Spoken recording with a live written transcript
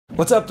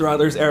What's up,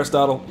 Throttlers?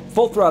 Aristotle,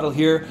 Full Throttle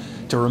here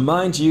to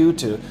remind you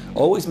to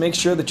always make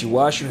sure that you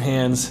wash your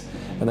hands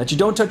and that you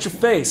don't touch your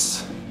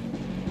face.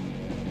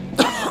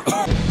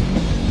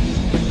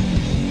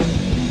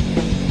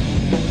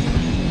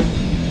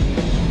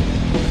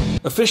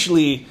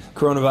 Officially,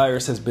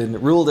 coronavirus has been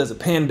ruled as a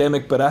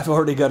pandemic, but I've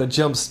already got a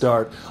jump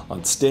start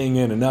on staying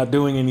in and not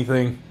doing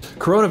anything.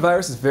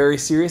 Coronavirus is very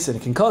serious and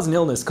it can cause an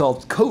illness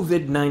called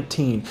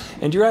COVID-19,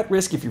 and you're at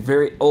risk if you're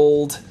very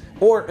old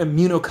or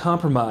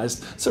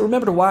immunocompromised. So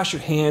remember to wash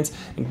your hands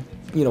and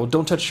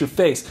don't touch your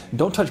face.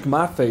 Don't touch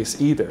my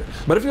face either.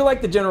 But if you're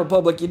like the general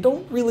public, you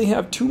don't really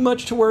have too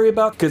much to worry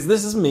about, because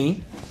this is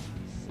me,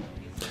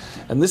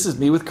 and this is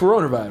me with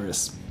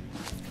coronavirus.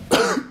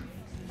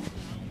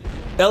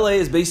 LA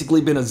has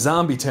basically been a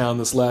zombie town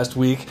this last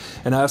week,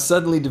 and I've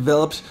suddenly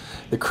developed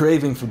the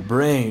craving for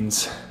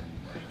brains.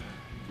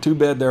 Too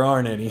bad there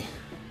aren't any.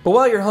 But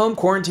while you're home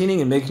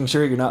quarantining and making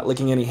sure you're not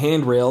licking any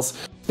handrails,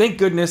 thank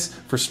goodness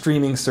for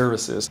streaming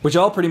services, which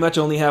all pretty much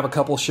only have a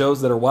couple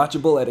shows that are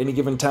watchable at any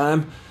given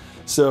time.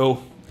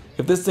 So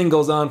if this thing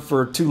goes on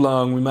for too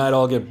long, we might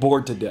all get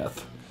bored to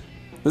death.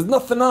 There's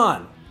nothing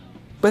on.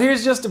 But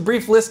here's just a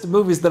brief list of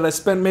movies that I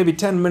spent maybe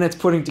 10 minutes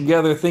putting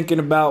together, thinking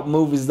about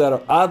movies that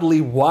are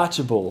oddly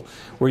watchable,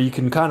 where you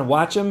can kind of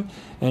watch them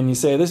and you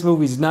say, this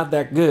movie's not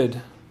that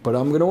good, but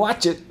I'm gonna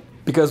watch it,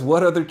 because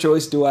what other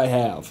choice do I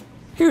have?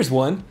 Here's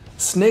one.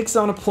 Snakes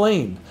on a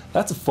Plane.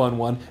 That's a fun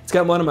one. It's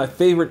got one of my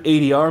favorite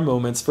ADR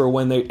moments for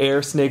when they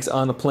air Snakes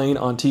on a Plane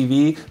on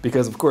TV,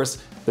 because of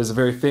course there's a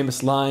very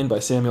famous line by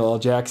Samuel L.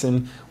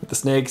 Jackson with the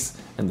snakes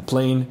and the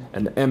plane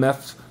and the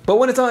MF. But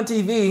when it's on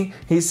TV,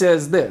 he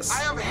says this: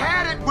 I have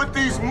had it with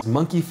these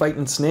monkey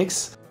fighting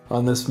snakes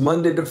on this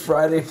Monday to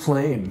Friday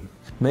plane.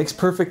 Makes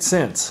perfect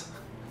sense.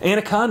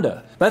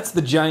 Anaconda. That's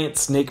the giant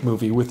snake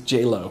movie with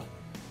J-Lo.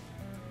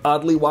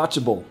 Oddly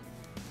watchable.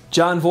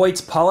 John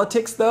Voight's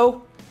Politics,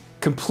 though?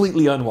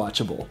 Completely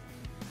unwatchable.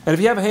 And if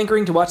you have a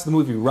hankering to watch the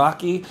movie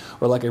Rocky,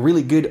 or like a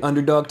really good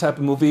underdog type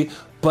of movie,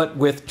 but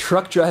with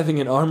truck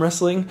driving and arm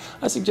wrestling,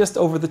 I suggest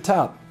Over the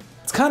Top.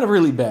 It's kind of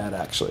really bad,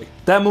 actually.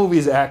 That movie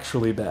is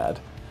actually bad.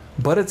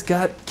 But it's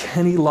got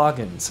Kenny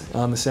Loggins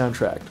on the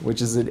soundtrack,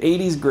 which is an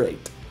 80s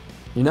great.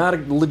 You're not a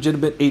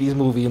legitimate 80s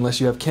movie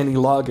unless you have Kenny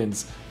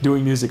Loggins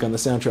doing music on the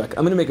soundtrack.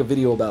 I'm gonna make a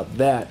video about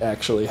that,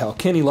 actually, how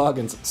Kenny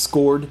Loggins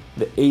scored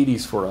the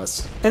 80s for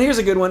us. And here's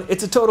a good one.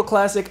 It's a total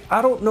classic.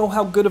 I don't know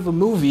how good of a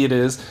movie it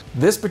is.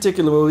 This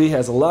particular movie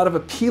has a lot of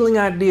appealing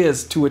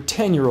ideas to a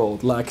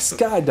 10-year-old, like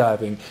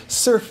skydiving,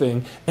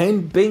 surfing,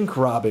 and bank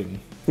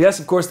robbing. Yes,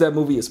 of course, that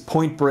movie is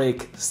Point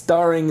Break,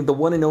 starring the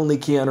one and only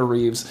Keanu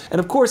Reeves. And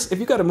of course, if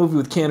you got a movie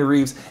with Keanu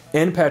Reeves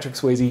and Patrick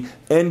Swayze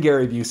and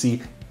Gary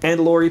Busey and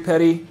Lori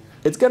Petty,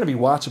 it's gonna be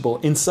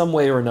watchable in some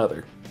way or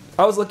another.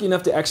 I was lucky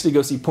enough to actually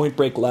go see Point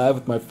Break live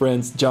with my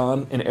friends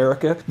John and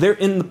Erica. They're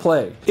in the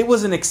play. It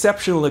was an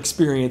exceptional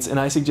experience, and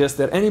I suggest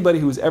that anybody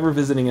who's ever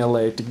visiting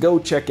LA to go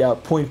check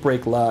out Point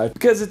Break live,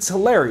 because it's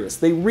hilarious.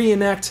 They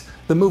reenact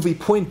the movie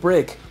Point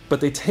Break, but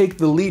they take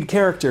the lead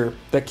character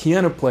that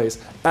Keanu plays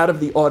out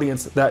of the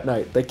audience that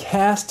night. They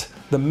cast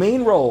the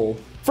main role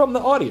from the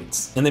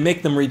audience, and they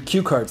make them read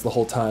cue cards the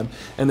whole time,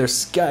 and they're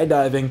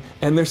skydiving,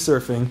 and they're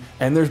surfing,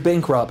 and there's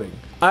bank robbing.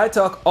 I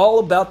talk all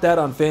about that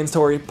on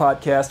FANSTORY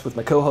podcast with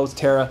my co-host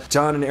Tara.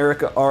 John and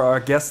Erica are our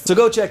guests, so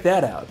go check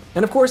that out.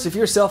 And of course, if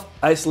you're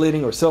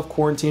self-isolating or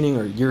self-quarantining,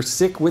 or you're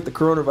sick with the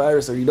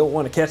coronavirus, or you don't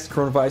want to catch the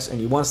coronavirus and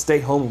you want to stay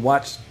home and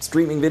watch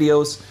streaming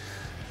videos,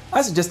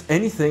 I suggest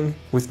anything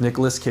with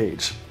Nicolas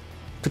Cage,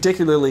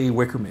 particularly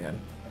Wicker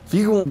Man. If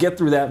you can get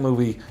through that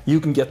movie, you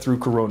can get through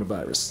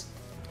coronavirus.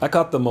 I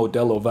caught the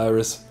Modelo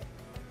virus.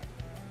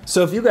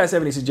 So if you guys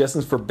have any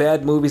suggestions for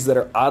bad movies that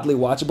are oddly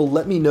watchable,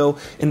 let me know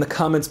in the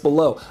comments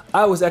below.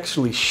 I was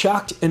actually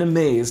shocked and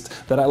amazed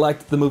that I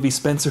liked the movie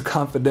Spencer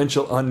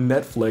Confidential on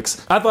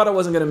Netflix. I thought I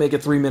wasn't gonna make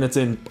it 3 minutes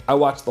in. I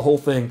watched the whole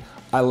thing,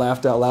 I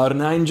laughed out loud,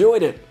 and I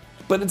enjoyed it.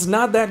 But it's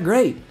not that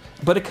great.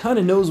 But it kind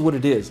of knows what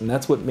it is, and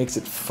that's what makes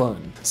it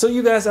fun. So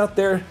you guys out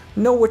there,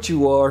 know what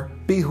you are,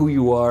 be who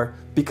you are,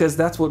 because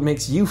that's what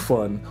makes you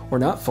fun, or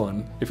not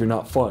fun if you're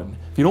not fun.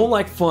 If you don't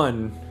like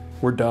fun,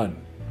 we're done.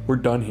 We're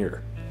done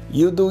here.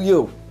 You do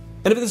you.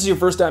 And if this is your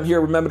first time here,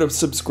 remember to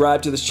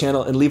subscribe to this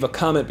channel and leave a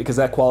comment, because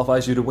that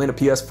qualifies you to win a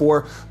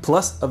PS4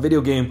 plus a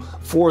video game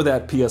for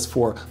that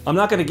PS4. I'm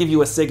not going to give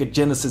you a Sega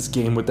Genesis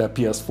game with that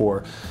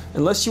PS4,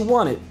 unless you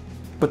want it,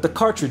 but the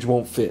cartridge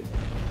won't fit.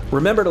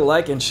 Remember to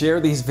like and share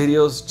these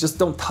videos, just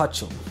don't touch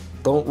them.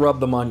 Don't rub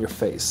them on your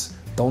face.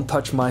 Don't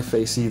touch my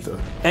face either.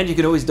 And you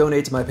can always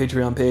donate to my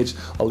Patreon page.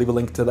 I'll leave a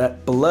link to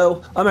that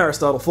below. I'm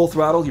Aristotle, Full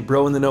Throttle, your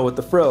bro in the know with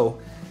the fro,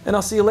 and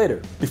I'll see you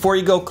later. Before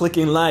you go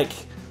clicking like,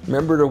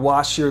 remember to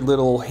wash your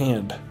little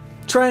hand.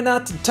 Try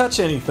not to touch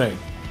anything,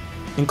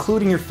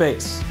 including your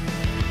face.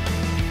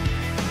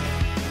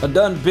 I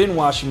done been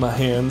washing my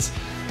hands.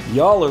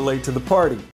 Y'all are late to the party.